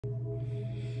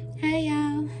Hey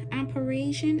y'all, I'm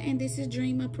Parisian and this is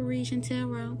Dream of Parisian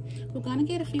Tarot. We're gonna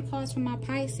get a few cards from my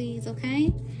Pisces,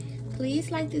 okay?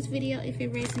 Please like this video if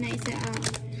it resonates at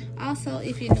all. Also,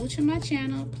 if you're new to my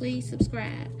channel, please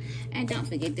subscribe. And don't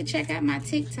forget to check out my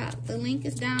TikTok. The link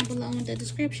is down below in the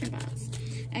description box.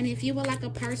 And if you would like a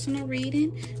personal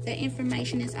reading, the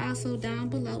information is also down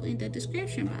below in the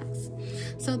description box.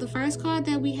 So the first card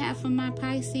that we have from my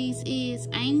Pisces is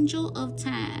Angel of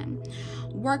Time.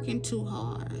 Working too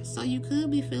hard. So you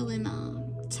could be feeling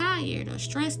tired or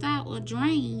stressed out or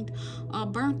drained or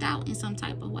burnt out in some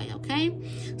type of way, okay?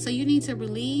 So you need to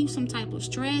relieve some type of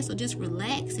stress or just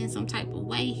relax in some type of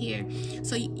way here.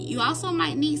 So you also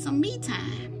might need some me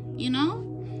time, you know?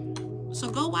 So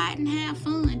go out and have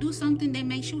fun. Do something that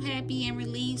makes you happy and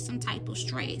relieve some type of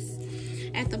stress.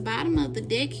 At the bottom of the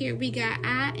deck here, we got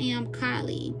I Am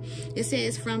Kali. It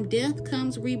says, from death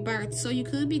comes rebirth. So you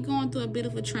could be going through a bit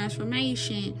of a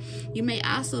transformation. You may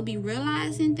also be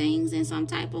realizing things in some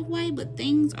type of way, but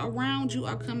things around you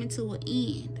are coming to an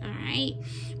end, all right?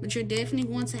 But you're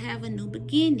definitely going to have a new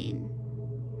beginning.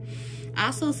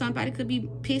 Also, somebody could be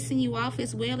pissing you off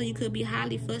as well, or you could be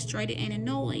highly frustrated and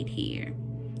annoyed here.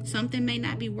 Something may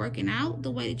not be working out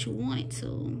the way that you want it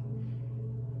to,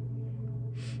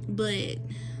 but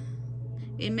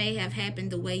it may have happened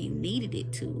the way you needed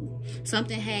it to.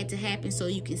 Something had to happen so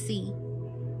you can see,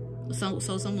 so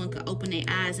someone could open their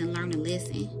eyes and learn a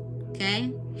lesson,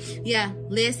 okay? Yeah,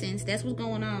 lessons. That's what's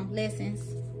going on. Lessons.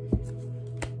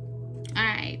 All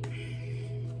right.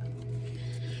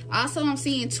 Also, I'm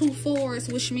seeing 2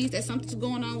 4s, which means that something's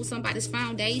going on with somebody's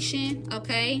foundation,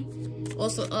 okay?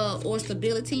 Also, or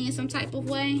stability in some type of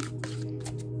way.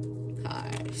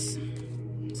 Cards.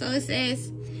 So it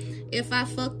says, if I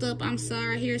fucked up, I'm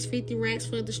sorry. Here's 50 racks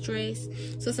for the stress.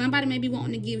 So somebody may be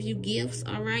wanting to give you gifts,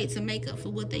 all right, to make up for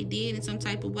what they did in some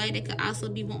type of way. They could also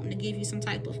be wanting to give you some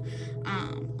type of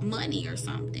money or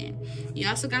something. You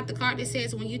also got the card that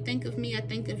says, when you think of me, I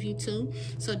think of you too.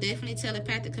 So definitely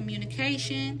telepathic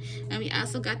communication. And we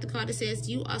also got the card that says,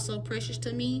 you are so precious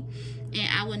to me, and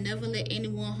I will never let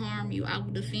anyone harm you. I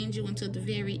will defend you until the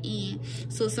very end.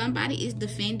 So somebody is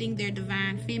defending their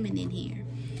divine feminine here.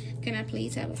 Can I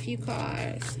please have a few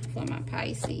cards for my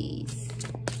Pisces?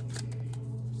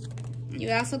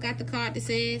 You also got the card that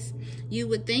says, you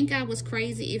would think I was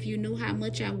crazy if you knew how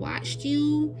much I watched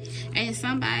you. And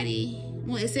somebody,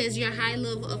 well, it says your high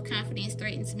level of confidence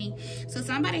threatens me. So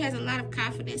somebody has a lot of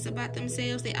confidence about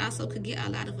themselves. They also could get a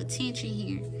lot of attention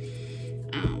here.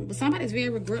 But somebody's very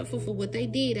regretful for what they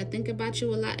did. I think about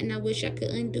you a lot and I wish I could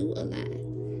undo a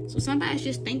lot. So somebody's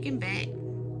just thinking back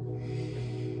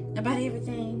about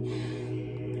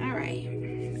everything. All right.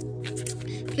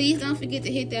 Please don't forget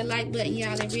to hit that like button,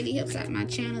 y'all. It really helps out my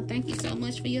channel. Thank you so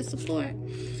much for your support.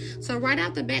 So right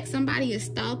out the back, somebody is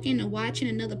stalking and watching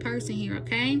another person here,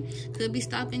 okay? Could be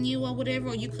stalking you or whatever,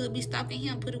 or you could be stalking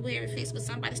him. Put it where it fits, but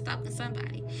somebody's stalking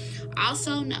somebody.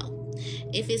 Also, no.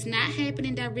 If it's not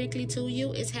happening directly to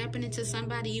you, it's happening to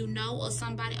somebody you know or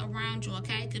somebody around you,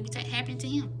 okay? It could be happening to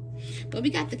him. But we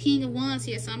got the King of Wands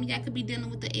here. Some of y'all could be dealing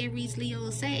with the Aries, Leo,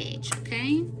 or Sag,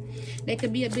 okay? They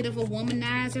could be a bit of a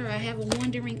womanizer or have a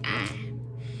wandering eye.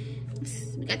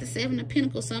 We got the 7 of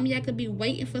Pentacles. Some of y'all could be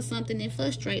waiting for something and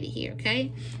frustrated here,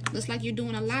 okay? Looks like you're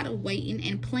doing a lot of waiting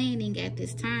and planning at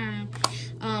this time.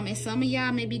 And some of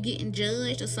y'all may be getting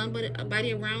judged, or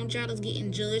somebody around y'all is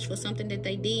getting judged for something that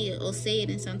they did or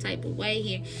said in some type of way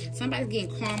here. Somebody's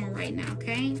getting karma right now,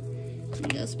 okay?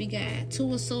 What else we got?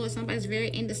 2 of Swords. Somebody's very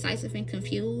indecisive and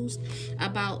confused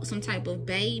about some type of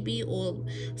baby, or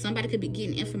somebody could be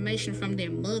getting information from their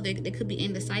mother. They could be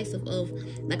indecisive of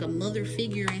like a mother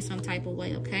figure in some type of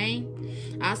way, okay?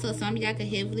 Also, some of y'all could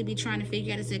heavily be trying to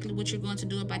figure out exactly what you're going to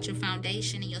do about your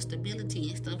foundation and your stability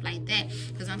and stuff like that,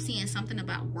 because I'm seeing something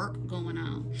about work going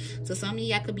on. So some of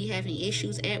y'all could be having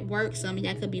issues at work. Some of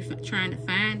y'all could be trying to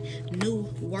find new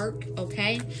work,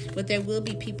 okay? But there will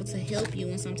be people to help you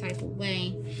in some type of way.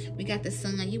 We got the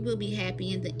Sun. You will be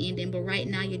happy in the ending, but right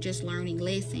now you're just learning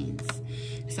lessons.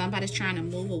 Somebody's trying to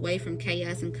move away from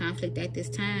chaos and conflict at this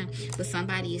time, but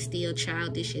somebody is still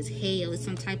childish as hell. It's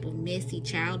some type of messy,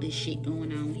 childish shit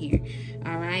going on here.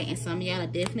 All right, and some of y'all are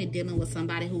definitely dealing with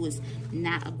somebody who is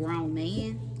not a grown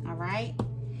man. All right.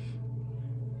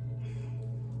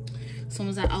 As soon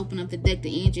as I open up the deck,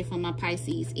 the energy for my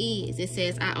Pisces is, it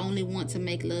says, I only want to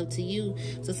make love to you.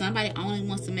 So somebody only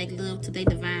wants to make love to their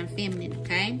divine feminine,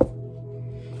 okay?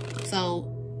 So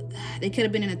they could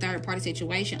have been in a third party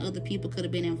situation. Other people could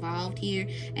have been involved here,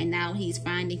 and now he's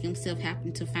finding himself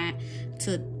having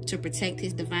to protect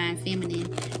his divine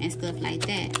feminine and stuff like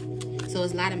that. So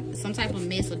it's some type of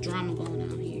mess or drama going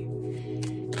on here.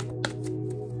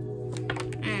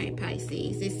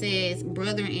 Pisces. It says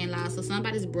brother-in-law. So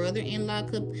somebody's brother-in-law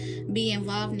could be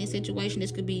involved in this situation.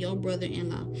 This could be your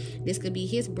brother-in-law. This could be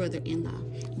his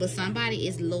brother-in-law. But somebody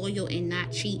is loyal and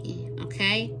not cheating,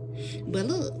 okay? But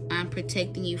look, I'm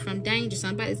protecting you from danger.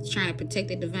 Somebody's trying to protect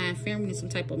the divine feminine, some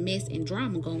type of mess and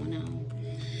drama going on.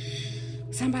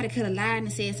 Somebody could have lied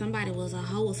and said somebody was a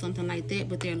hoe or something like that,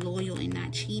 but they're loyal and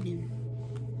not cheating.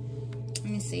 Let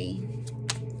me see.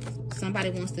 Somebody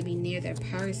wants to be near their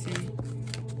person.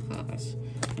 Gosh.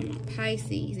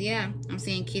 Pisces. Yeah, I'm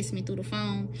saying kiss me through the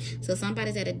phone. So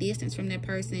somebody's at a distance from their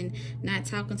person, not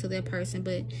talking to their person,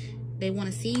 but they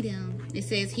want to see them. It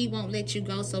says he won't let you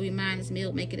go, so we might as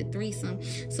well make it a threesome.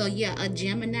 So yeah, a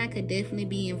Gemini could definitely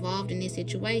be involved in this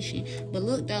situation. But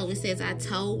look though, it says I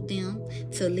told them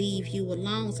to leave you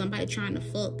alone. Somebody trying to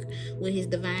fuck with his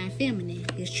divine feminine,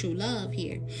 his true love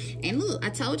here. And look, I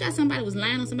told y'all somebody was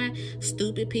lying on somebody.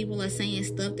 Stupid people are saying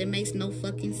stuff that makes no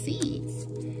fucking sense.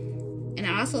 And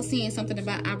I'm also seeing something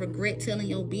about I regret telling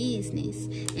your business.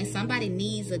 And somebody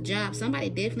needs a job. Somebody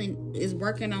definitely is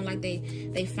working on like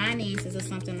they finances or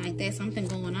something like that. Something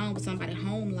going on with somebody's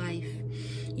home life.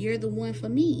 You're the one for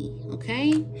me,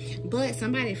 okay? But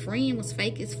somebody's friend was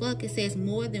fake as fuck. It says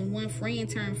more than one friend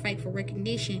turned fake for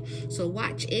recognition. So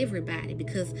watch everybody,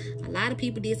 because a lot of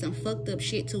people did some fucked up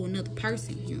shit to another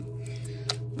person here.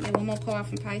 Okay, one more card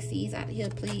from Pisces out of here,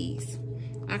 please.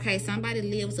 Okay, somebody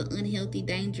lives an unhealthy,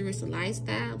 dangerous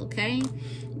lifestyle, okay?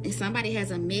 And somebody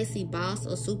has a messy boss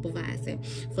or supervisor.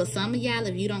 For some of y'all,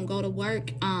 if you don't go to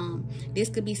work, this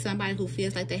could be somebody who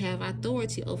feels like they have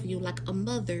authority over you, like a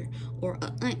mother or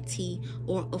an auntie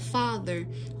or a father.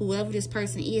 Whoever this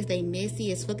person is, they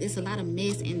messy as fuck. It's a lot of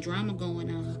mess and drama going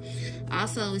on.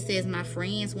 Also, it says my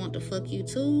friends want to fuck you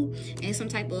too. And some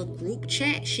type of group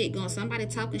chat shit going. Somebody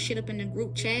talking shit up in the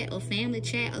group chat or family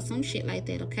chat or some shit like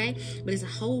that, okay? But it's a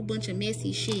whole bunch of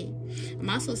messy shit. I'm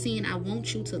also seeing I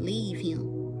want you to leave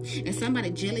him. And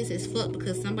somebody jealous as fuck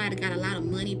because somebody got a lot of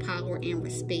money, power, and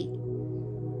respect.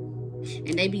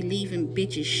 And they be leaving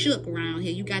bitches shook around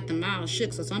here. You got them all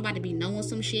shook. So somebody be knowing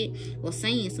some shit or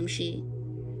saying some shit.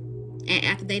 And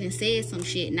after they done said some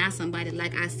shit, now somebody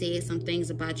like, I said some things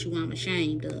about you I'm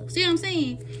ashamed of. See what I'm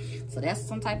saying? So that's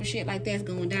some type of shit like that's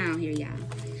going down here, y'all.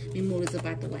 Let me move this up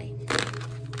out the way.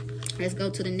 Let's go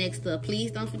to the next up.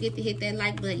 Please don't forget to hit that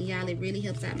like button, y'all. It really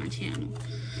helps out my channel.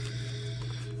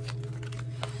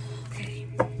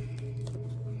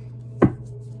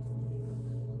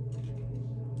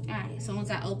 So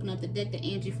once I open up the deck, the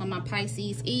energy for my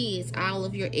Pisces is all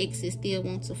of your exes still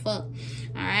want to fuck.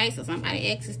 Alright, so somebody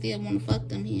exes still want to fuck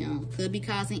them here. Could be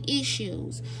causing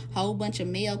issues. Whole bunch of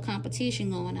male competition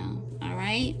going on.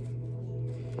 Alright.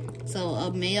 So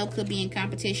a male could be in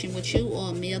competition with you,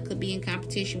 or a male could be in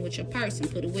competition with your person.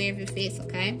 Put it wherever it fits,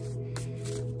 okay?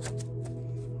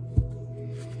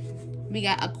 We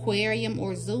got aquarium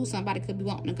or zoo. Somebody could be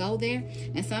wanting to go there.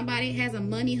 And somebody has a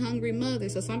money-hungry mother.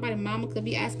 So somebody mama could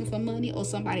be asking for money, or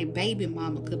somebody baby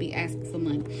mama could be asking for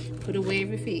money. Put it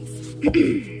wherever it fits.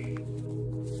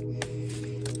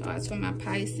 Oh, it's for my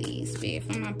Pisces. Spirit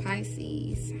for my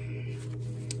Pisces.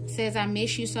 Says I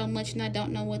miss you so much and I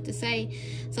don't know what to say.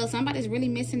 So somebody's really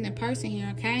missing the person here,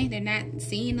 okay? They're not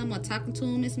seeing them or talking to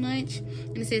them as much.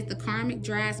 And it says the karmic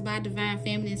drives by divine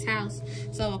feminine's house.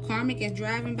 So a karmic is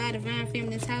driving by divine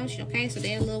feminine's house, okay? So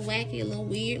they're a little wacky, a little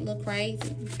weird, a little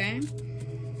crazy, okay?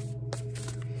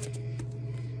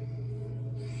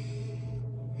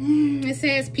 It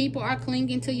says people are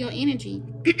clinging to your energy.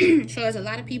 So there's a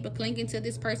lot of people clinging to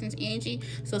this person's energy.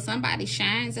 So somebody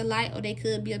shines a light, or they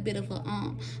could be a bit of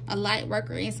a light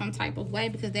worker in some type of way,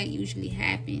 because that usually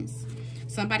happens.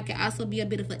 Somebody can also be a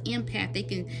bit of an empath. They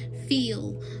can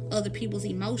feel other people's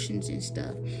emotions and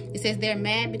stuff. It says they're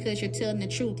mad because you're telling the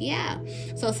truth. Yeah.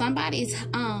 So somebody's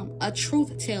a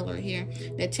truth teller here.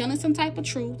 They're telling some type of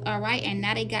truth, all right? And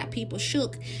now they got people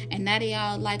shook. And now they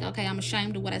all like, okay, I'm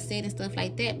ashamed of what I said and stuff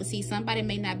like that. But see, somebody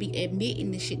may not be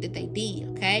admitting the shit that they did,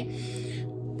 okay?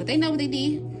 But they know what they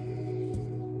did.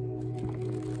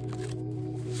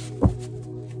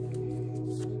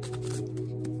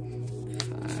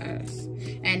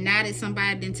 And now that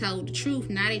somebody done told the truth,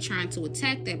 now they trying to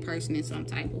attack that person in some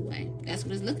type of way. That's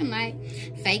what it's looking like.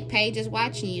 Fake pages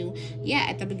watching you. Yeah,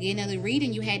 at the beginning of the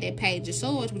reading, you had that Page of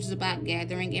Swords, which is about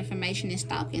gathering information and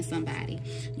stalking somebody.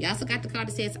 You also got the card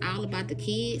that says all about the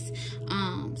kids.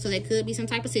 So there could be some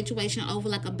type of situation over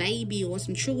like a baby or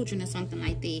some children or something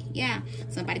like that. Yeah,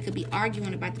 somebody could be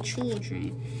arguing about the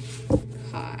children.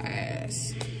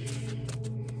 Cards.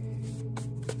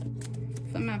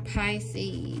 For my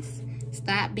Pisces.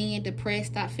 Stop being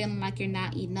depressed. Stop feeling like you're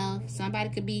not enough. Somebody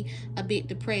could be a bit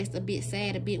depressed, a bit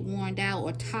sad, a bit worn out,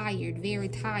 or tired, very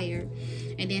tired.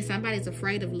 And then somebody's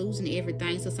afraid of losing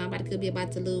everything. So somebody could be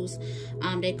about to lose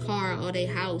their car or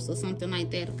their house or something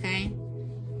like that, okay?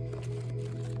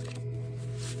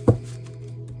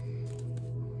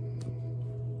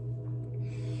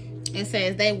 It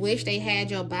says they wish they had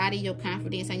your body, your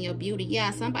confidence, and your beauty.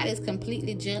 Yeah, somebody's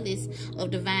completely jealous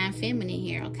of divine feminine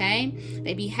here, okay?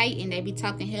 They be hating, they be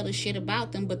talking hella shit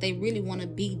about them, but they really want to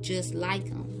be just like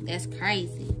them. That's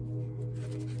crazy.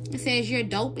 It says you're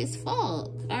dope as fuck,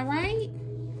 all right?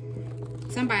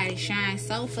 Somebody shines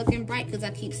so fucking bright because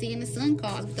I keep seeing the sun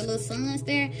cards with the little suns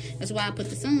there. That's why I put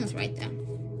the suns right there.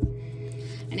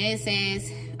 And then it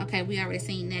says, okay, we already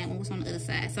seen that one. What's on the other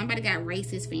side? Somebody got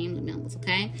racist family members,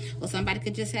 okay? Or somebody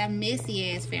could just have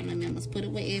messy ass family members. Put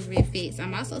it wherever it fits.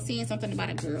 I'm also seeing something about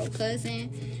a girl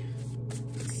cousin.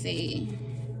 Let's see.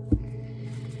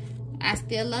 I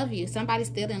still love you. Somebody's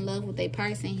still in love with their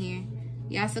person here.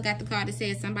 You also got the card that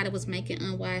says somebody was making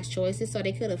unwise choices, so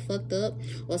they could have fucked up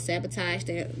or sabotaged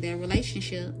their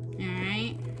relationship. All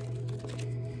right.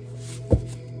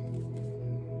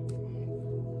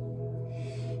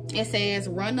 It says,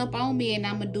 run up on me and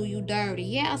I'm going to do you dirty.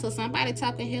 Yeah, so somebody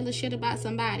talking hella shit about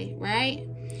somebody, right?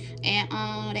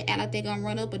 And they act like they're going to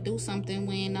run up or do something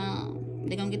when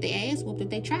they're going to get their ass whooped if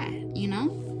they try, you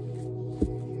know?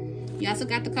 You also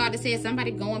got the card that says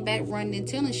somebody going back running and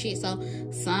telling shit. So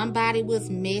somebody was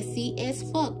messy as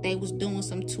fuck. They was doing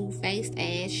some two-faced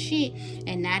ass shit.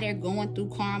 And now they're going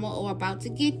through karma or about to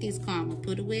get this karma.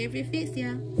 Put it wherever it fits,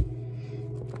 y'all.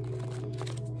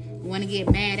 Want to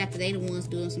get mad after they the ones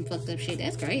doing some fucked up shit.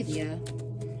 That's crazy, y'all.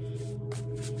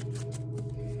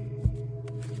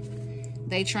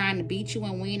 They trying to beat you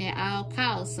and win at all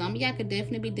costs. Some of y'all could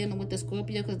definitely be dealing with the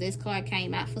Scorpio because this card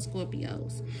came out for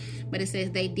Scorpios. But it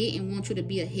says they didn't want you to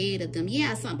be ahead of them.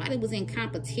 Yeah, somebody was in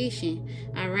competition,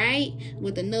 all right,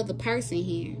 with another person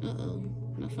here. Uh-oh,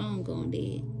 my phone going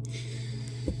dead.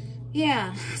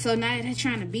 Yeah, so now they're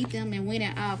trying to beat them and win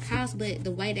at all costs, but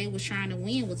the way they was trying to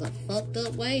win was a fucked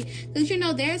up way. Because, you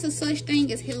know, there's a such thing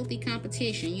as healthy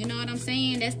competition. You know what I'm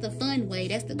saying? That's the fun way.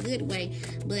 That's the good way.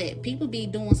 But people be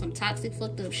doing some toxic,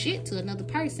 fucked up shit to another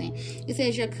person. It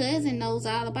says your cousin knows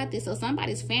all about this. So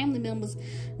somebody's family members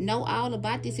know all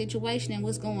about this situation and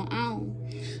what's going on.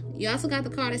 You also got the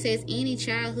card that says any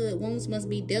childhood wounds must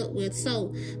be dealt with.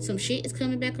 So some shit is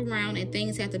coming back around and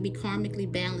things have to be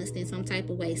karmically balanced in some type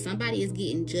of way. Somebody is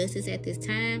getting justice at this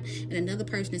time and another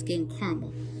person is getting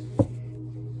karma.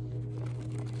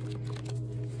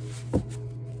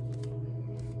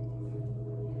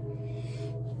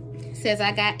 It says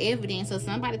I got evidence. So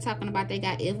somebody talking about they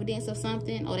got evidence of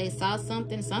something or they saw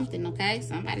something, okay?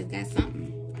 Somebody's got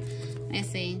something. Let's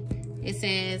see. It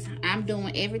says, I'm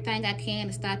doing everything I can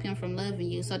to stop him from loving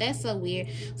you. So that's so weird.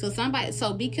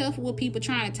 So be careful with people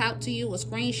trying to talk to you or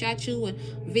screenshot you and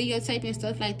videotape and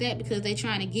stuff like that because they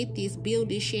trying to build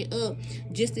this shit up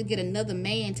just to get another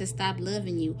man to stop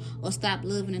loving you or stop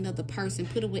loving another person.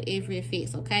 Put it wherever it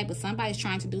fits, okay? But somebody's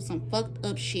trying to do some fucked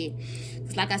up shit.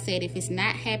 Because like I said, if it's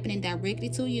not happening directly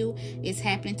to you, it's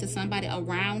happening to somebody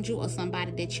around you or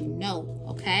somebody that you know,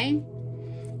 okay?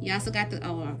 You also got the,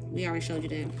 oh, we already showed you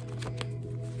that.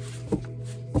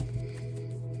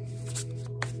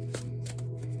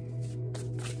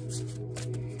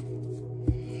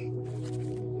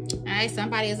 Alright,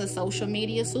 somebody is a social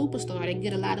media superstar. They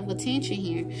get a lot of attention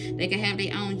here. They can have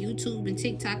their own YouTube and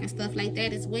TikTok and stuff like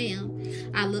that as well.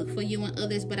 I look for you and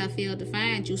others, but I failed to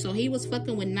find you. So he was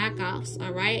fucking with knockoffs,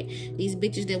 alright? These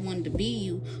bitches that wanted to be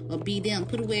you or be them.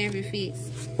 Put it wherever it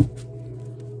fits.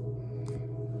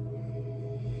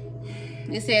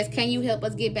 It says, can you help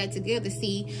us get back together?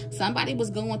 See, somebody was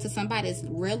going to somebody's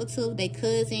relative, their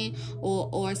cousin,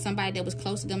 or somebody that was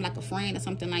close to them, like a friend or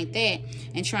something like that,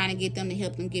 and trying to get them to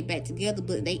help them get back together,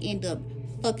 but they end up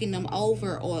fucking them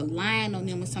over or lying on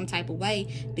them in some type of way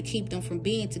to keep them from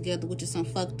being together, which is some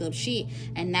fucked up shit,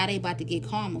 and now they about to get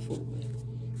karma for it.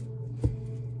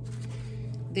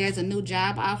 There's a new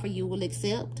job offer you will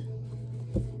accept.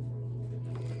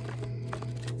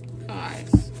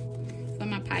 Cards. For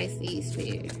my Pisces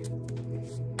spirit.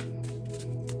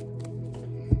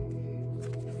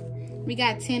 We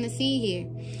got Tennessee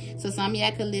here. So some of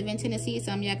y'all could live in Tennessee.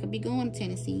 Some of y'all could be going to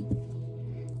Tennessee.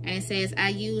 And it says, I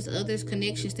use others'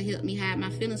 connections to help me hide my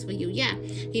feelings for you. Yeah,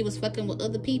 he was fucking with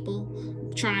other people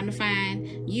trying to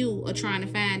find you or trying to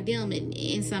find them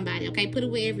in somebody. Okay, put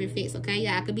it wherever it fits. Okay,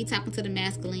 yeah, I could be talking to the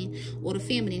masculine or the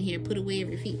feminine here. Put it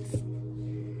wherever it fits.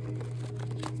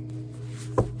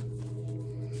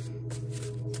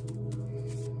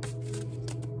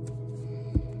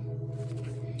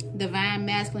 divine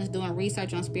masculine is doing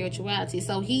research on spirituality.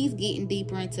 So he's getting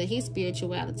deeper into his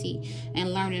spirituality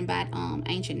and learning about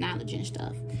ancient knowledge and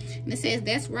stuff. And it says,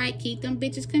 that's right, keep them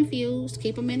bitches confused,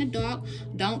 keep them in the dark,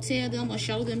 don't tell them or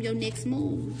show them your next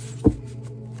move.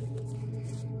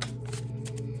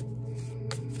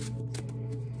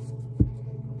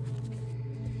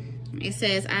 It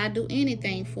says, I'll do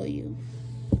anything for you.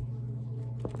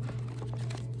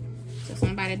 So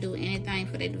somebody do anything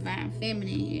for the divine feminine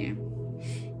here.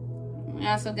 We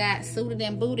also got suited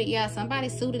and booted. Yeah, somebody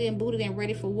suited and booted and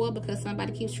ready for war because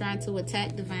somebody keeps trying to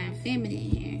attack divine feminine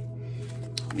here.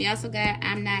 We also got,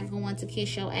 I'm not going to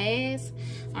kiss your ass.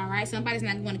 All right, somebody's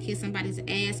not going to kiss somebody's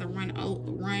ass or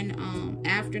run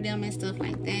after them and stuff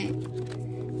like that.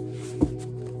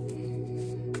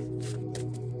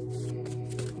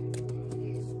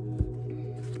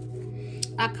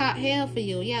 I caught hell for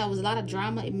you. Yeah, it was a lot of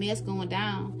drama and mess going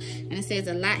down. And it says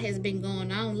a lot has been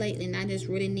going on lately, and I just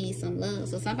really need some love.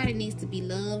 So somebody needs to be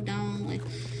loved on.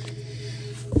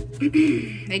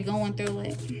 They're going through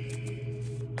it.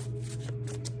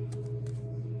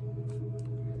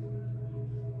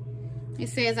 It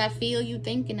says, I feel you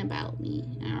thinking about me.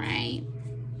 All right.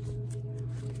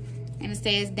 And it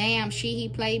says, damn, he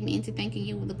played me into thinking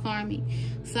you were the karmic.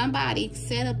 Somebody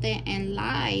sat up there and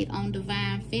lied on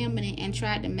divine feminine and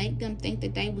tried to make them think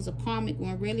that they was a karmic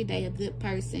when really they a good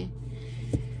person.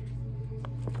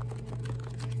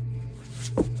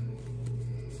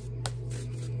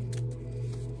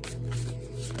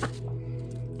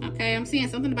 Okay, I'm seeing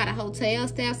something about a hotel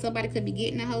staff. Somebody could be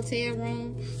getting a hotel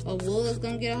room or was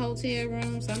going to get a hotel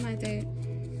room, something like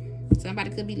that. Somebody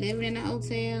could be living in a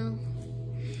hotel.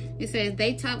 It says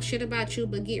they talk shit about you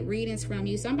but get readings from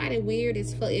you. Somebody weird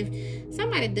as fuck. If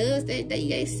somebody does that,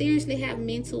 they seriously have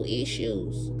mental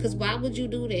issues. Because why would you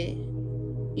do that?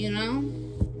 You know?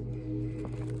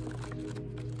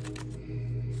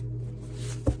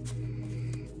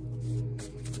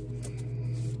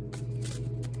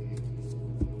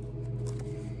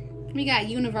 We got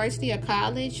university or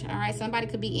college. All right, somebody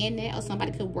could be in there or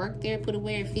somebody could work there, put it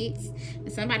where it fits.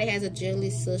 And somebody has a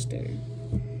jealous sister.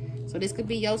 So this could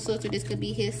be your sister. This could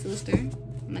be his sister.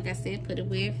 Like I said, put it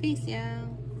where it fits,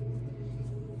 y'all.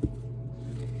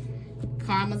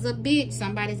 Karma's a bitch.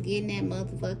 Somebody's getting that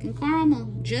motherfucking karma.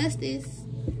 Justice.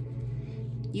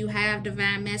 You have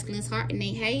divine masculine's heart and they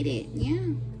hate it.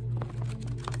 Yeah.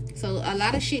 So a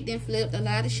lot of shit then flipped. A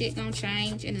lot of shit gonna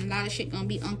change. And a lot of shit gonna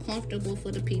be uncomfortable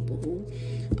for the people who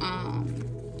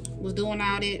was doing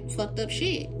all that fucked up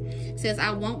shit. Says,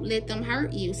 I won't let them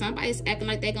hurt you. Somebody's acting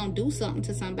like they gonna do something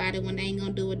to somebody when they ain't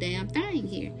gonna do a damn thing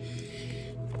here.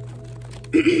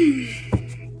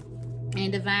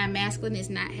 And divine masculine is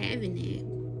not having it.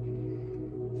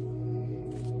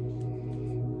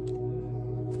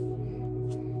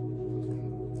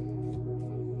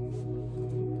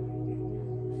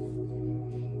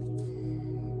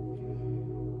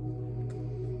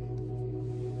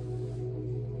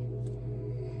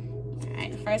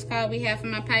 First card we have for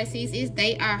my Pisces is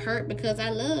they are hurt because I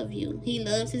love you. He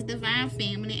loves his divine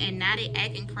feminine and now they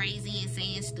acting crazy and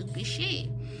saying stupid shit.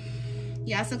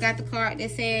 You also got the card that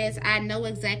says, I know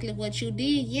exactly what you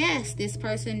did. Yes, this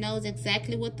person knows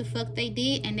exactly what the fuck they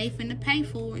did and they finna pay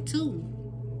for it too.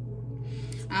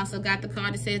 I also got the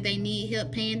card that says they need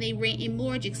help paying their rent and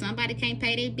mortgage. Somebody can't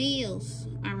pay their bills.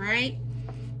 All right.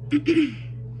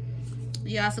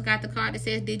 You also got the card that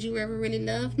says, did you ever really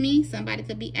love me? Somebody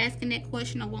could be asking that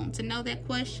question or wanting to know that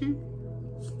question.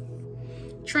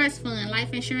 Trust fund,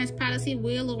 life insurance policy,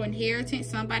 will or inheritance.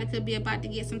 Somebody could be about to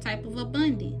get some type of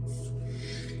abundance.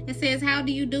 It says, how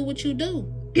do you do what you do?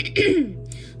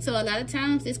 So a lot of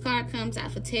times this card comes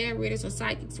out for tarot readers or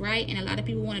psychics, right? And a lot of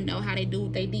people want to know how they do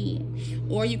what they did.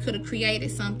 Or you could have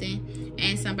created something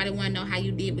and somebody want to know how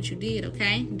you did what you did,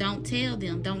 okay? Don't tell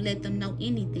them. Don't let them know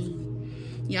anything.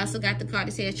 You also got the card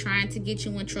that says trying to get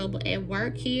you in trouble at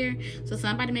work here. So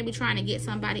somebody may be trying to get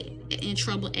somebody in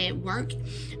trouble at work.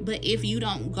 But if you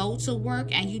don't go to work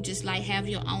and you just like have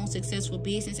your own successful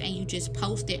business and you just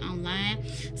post it online,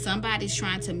 somebody's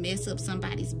trying to mess up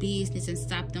somebody's business and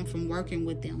stop them from working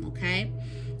with them, okay?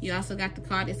 You also got the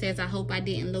card that says, I hope I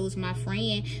didn't lose my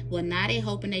friend. Well, now they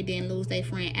hoping they didn't lose their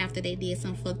friend after they did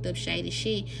some fucked up shady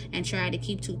shit and tried to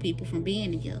keep two people from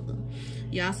being together.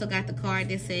 You also got the card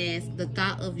that says, the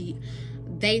thought of you,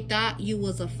 they thought you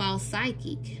was a false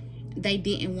psychic. They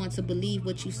didn't want to believe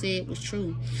what you said was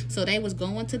true. So they was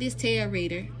going to this tarot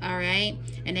reader, all right,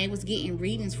 and they was getting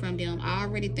readings from them,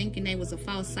 already thinking they was a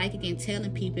false psychic and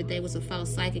telling people that they was a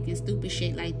false psychic and stupid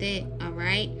shit like that, all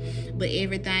right? But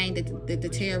everything that the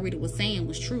tarot reader was saying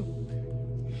was true.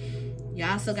 You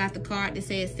also got the card that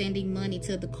says sending money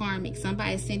to the karmic.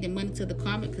 Somebody's sending money to the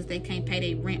karmic because they can't pay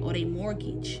their rent or their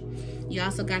mortgage. You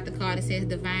also got the card that says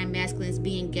divine masculine is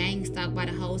being gang stalked by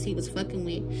the hoes he was fucking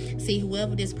with. See,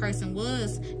 whoever this person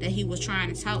was that he was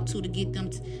trying to talk to get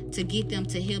them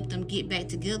to help them get back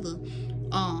together,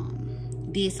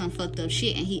 did some fucked up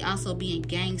shit, and he also being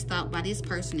gang stalked by this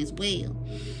person as well.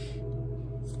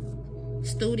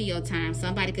 Studio time.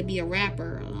 Somebody could be a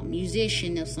rapper, a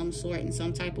musician of some sort in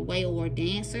some type of way, or a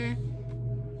dancer.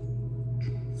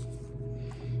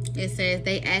 It says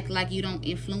they act like you don't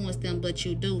influence them, but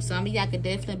you do. Some of y'all could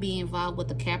definitely be involved with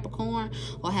a Capricorn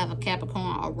or have a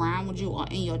Capricorn around with you or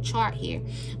in your chart here.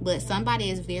 But somebody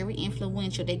is very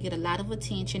influential. They get a lot of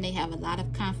attention. They have a lot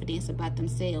of confidence about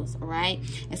themselves, all right?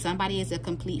 And somebody is a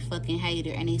complete fucking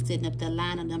hater, and they sitting up there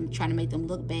lying on them, trying to make them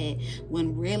look bad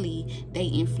when really they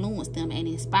influence them and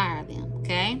inspire them,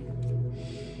 okay?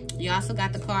 You also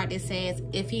got the card that says,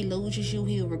 if he loses you,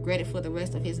 he'll regret it for the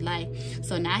rest of his life.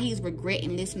 So now he's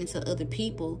regretting listening to other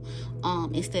people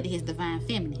instead of his divine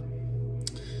feminine.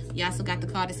 You also got the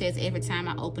card that says, every time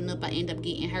I open up, I end up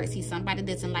getting hurt. See, somebody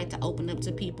doesn't like to open up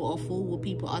to people or fool with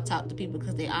people or talk to people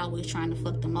because they're always trying to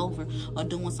fuck them over or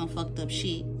doing some fucked up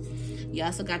shit. You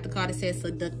also got the card that says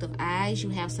seductive eyes. You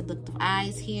have seductive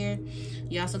eyes here.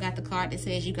 You also got the card that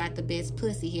says you got the best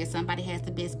pussy here. Somebody has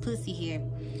the best pussy here.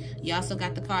 You also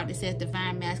got the card that says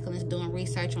divine masculine is doing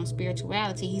research on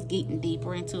spirituality. He's getting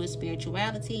deeper into his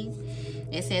spirituality.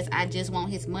 It says, I just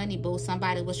want his money, boo.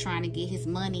 Somebody was trying to get his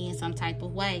money in some type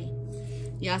of way.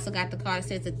 You also got the card that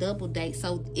says a double date.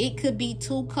 So it could be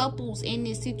two couples in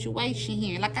this situation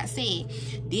here. Like I said,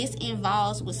 this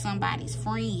involves with somebody's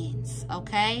friends,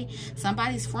 okay?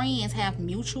 Somebody's friends have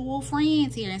mutual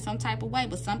friends here in some type of way,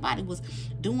 but somebody was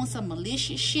doing some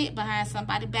malicious shit behind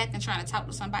somebody's back and trying to talk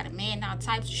to somebody, man, all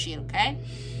types of shit, okay?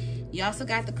 You also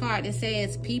got the card that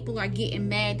says people are getting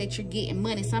mad that you're getting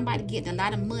money. Somebody getting a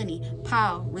lot of money,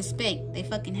 power, respect. They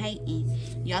fucking hating.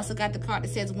 You also got the card that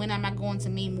says, when am I going to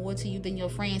mean more to you than your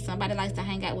friends? Somebody likes to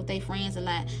hang out with their friends a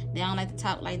lot. They don't like to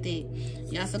talk like that.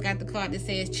 You also got the card that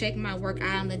says, check my work,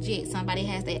 I'm legit. Somebody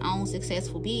has their own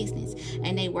successful business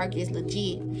and their work is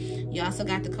legit. You also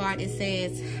got the card that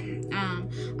says,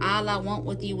 all I want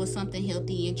with you was something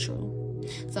healthy and true.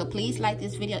 So please like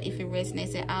this video if it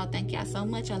resonates at all. Thank y'all so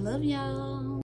much. I love y'all.